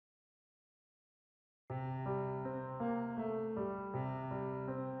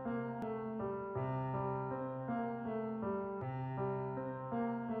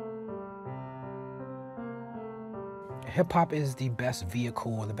Hip hop is the best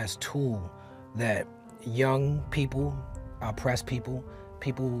vehicle or the best tool that young people, oppressed people,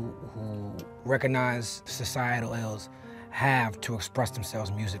 people who recognize societal ills have to express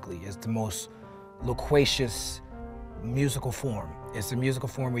themselves musically. It's the most loquacious musical form. It's a musical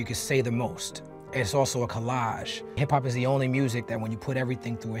form where you can say the most. It's also a collage. Hip hop is the only music that when you put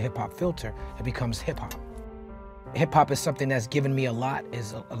everything through a hip hop filter, it becomes hip hop. Hip hop is something that's given me a lot,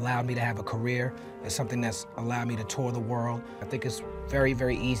 has allowed me to have a career. It's something that's allowed me to tour the world. I think it's very,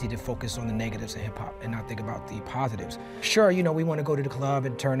 very easy to focus on the negatives of hip hop and not think about the positives. Sure, you know, we want to go to the club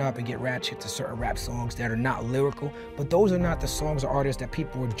and turn up and get ratchet to certain rap songs that are not lyrical, but those are not the songs or artists that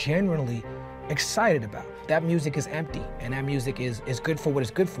people are generally excited about. That music is empty, and that music is good for what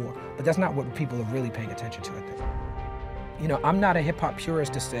it's good for, but that's not what people are really paying attention to, I think. You know, I'm not a hip-hop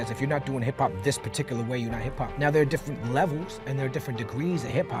purist that says if you're not doing hip-hop this particular way, you're not hip-hop. Now, there are different levels and there are different degrees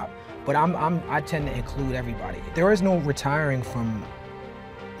of hip-hop, but I tend to include everybody. There is no retiring from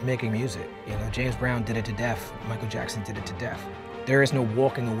making music. You know, James Brown did it to death. Michael Jackson did it to death. There is no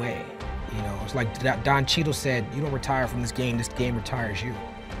walking away. You know, it's like Don Cheadle said, you don't retire from this game retires you.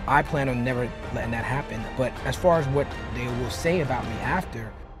 I plan on never letting that happen, but as far as what they will say about me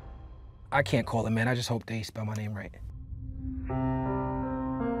after, I can't call it, man. I just hope they spell my name right.